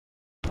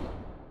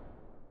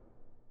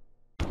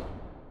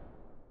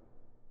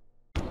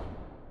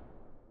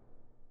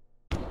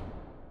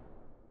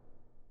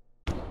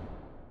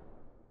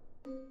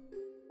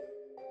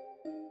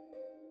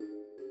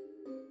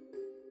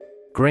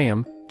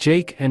Graham,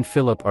 Jake, and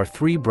Philip are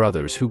three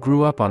brothers who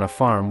grew up on a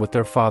farm with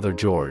their father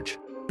George.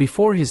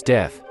 Before his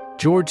death,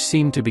 George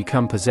seemed to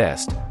become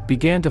possessed,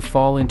 began to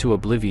fall into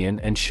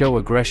oblivion and show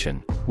aggression,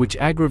 which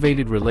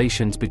aggravated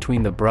relations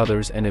between the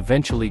brothers, and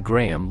eventually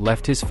Graham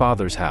left his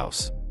father's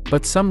house.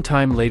 But some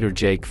time later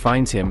Jake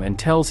finds him and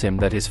tells him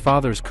that his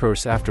father's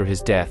curse after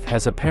his death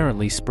has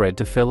apparently spread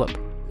to Philip.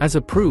 As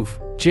a proof,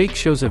 Jake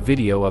shows a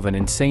video of an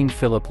insane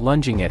Philip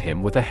lunging at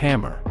him with a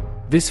hammer.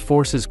 This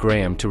forces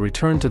Graham to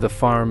return to the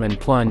farm and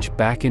plunge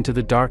back into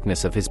the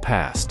darkness of his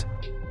past.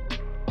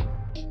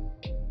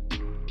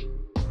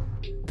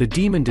 The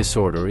Demon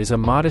Disorder is a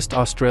modest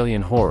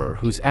Australian horror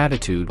whose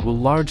attitude will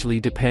largely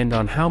depend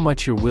on how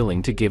much you're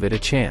willing to give it a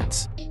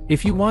chance.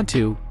 If you want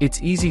to,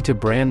 it's easy to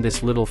brand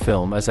this little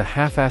film as a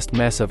half-assed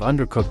mess of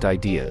undercooked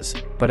ideas,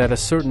 but at a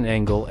certain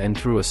angle and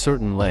through a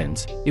certain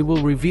lens, it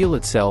will reveal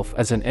itself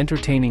as an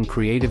entertaining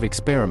creative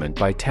experiment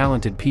by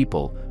talented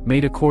people,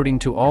 made according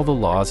to all the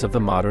laws of the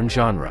modern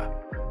genre.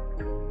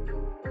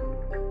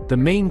 The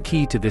main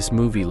key to this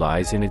movie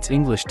lies in its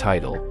English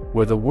title,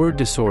 where the word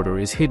disorder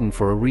is hidden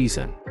for a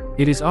reason.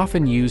 It is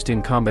often used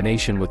in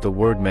combination with the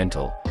word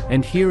mental,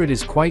 and here it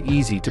is quite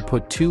easy to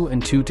put two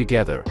and two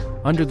together.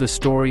 Under the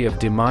story of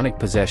demonic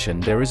possession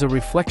there is a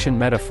reflection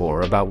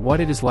metaphor about what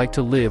it is like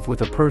to live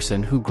with a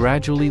person who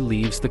gradually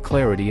leaves the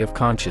clarity of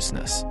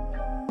consciousness.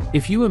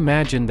 If you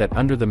imagine that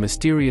under the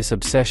mysterious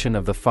obsession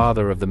of the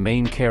father of the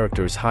main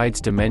characters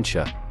hides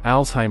dementia,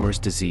 Alzheimer's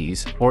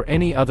disease, or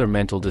any other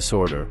mental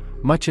disorder,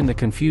 much in the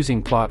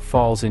confusing plot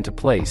falls into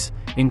place,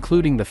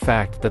 including the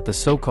fact that the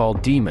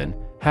so-called demon,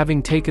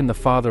 having taken the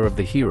father of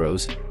the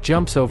heroes,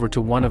 jumps over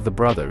to one of the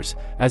brothers,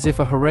 as if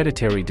a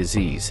hereditary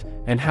disease,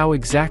 and how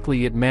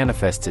exactly it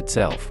manifests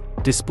itself,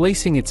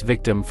 displacing its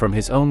victim from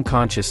his own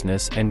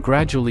consciousness and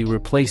gradually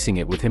replacing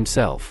it with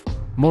himself.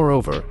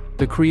 Moreover,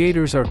 the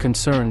creators are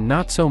concerned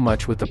not so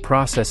much with the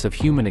process of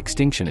human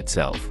extinction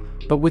itself,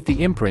 but with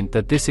the imprint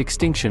that this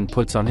extinction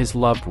puts on his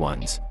loved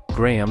ones.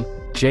 Graham,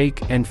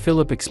 Jake, and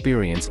Philip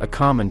experience a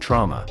common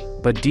trauma,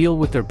 but deal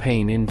with their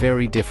pain in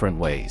very different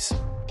ways.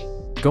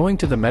 Going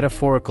to the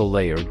metaphorical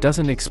layer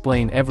doesn't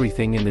explain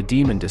everything in the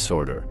Demon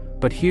Disorder,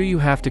 but here you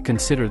have to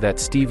consider that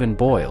Stephen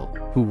Boyle,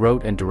 who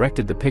wrote and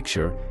directed the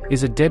picture,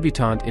 is a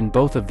debutante in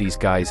both of these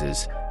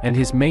guises, and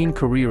his main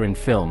career in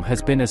film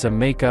has been as a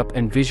makeup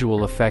and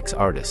visual effects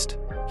artist.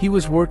 He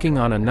was working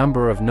on a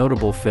number of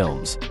notable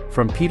films,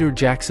 from Peter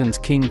Jackson's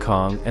King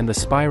Kong and the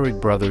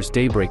Spierig brothers'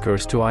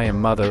 Daybreakers to I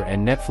Am Mother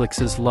and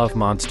Netflix's Love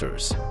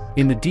Monsters.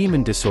 In the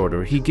Demon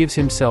Disorder he gives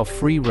himself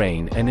free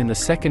rein, and in the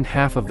second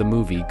half of the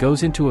movie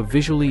goes into a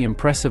visually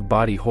impressive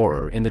body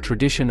horror in the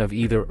tradition of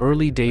either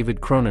early David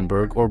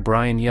Cronenberg or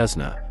Brian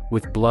Yuzna,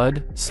 with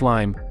blood,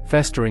 slime,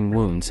 festering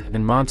wounds,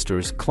 and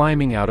monsters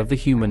climbing out of the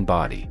human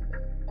body.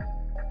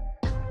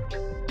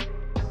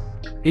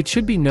 It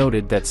should be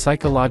noted that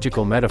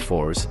psychological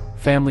metaphors,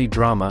 family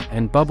drama,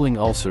 and bubbling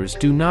ulcers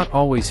do not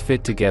always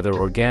fit together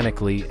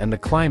organically, and the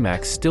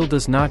climax still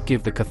does not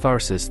give the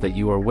catharsis that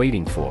you are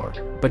waiting for.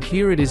 But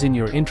here it is in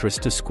your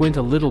interest to squint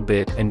a little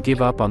bit and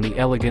give up on the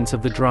elegance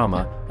of the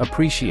drama,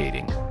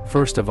 appreciating,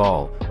 first of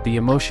all, the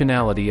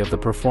emotionality of the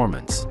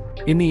performance.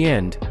 In the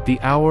end, the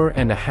hour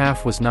and a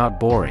half was not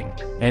boring,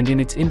 and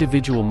in its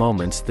individual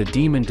moments the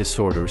Demon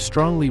Disorder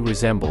strongly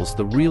resembles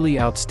the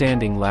really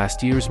outstanding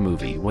last year's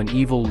movie When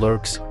Evil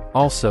Lurks,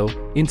 also,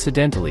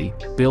 incidentally,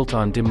 built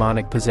on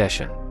demonic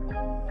possession.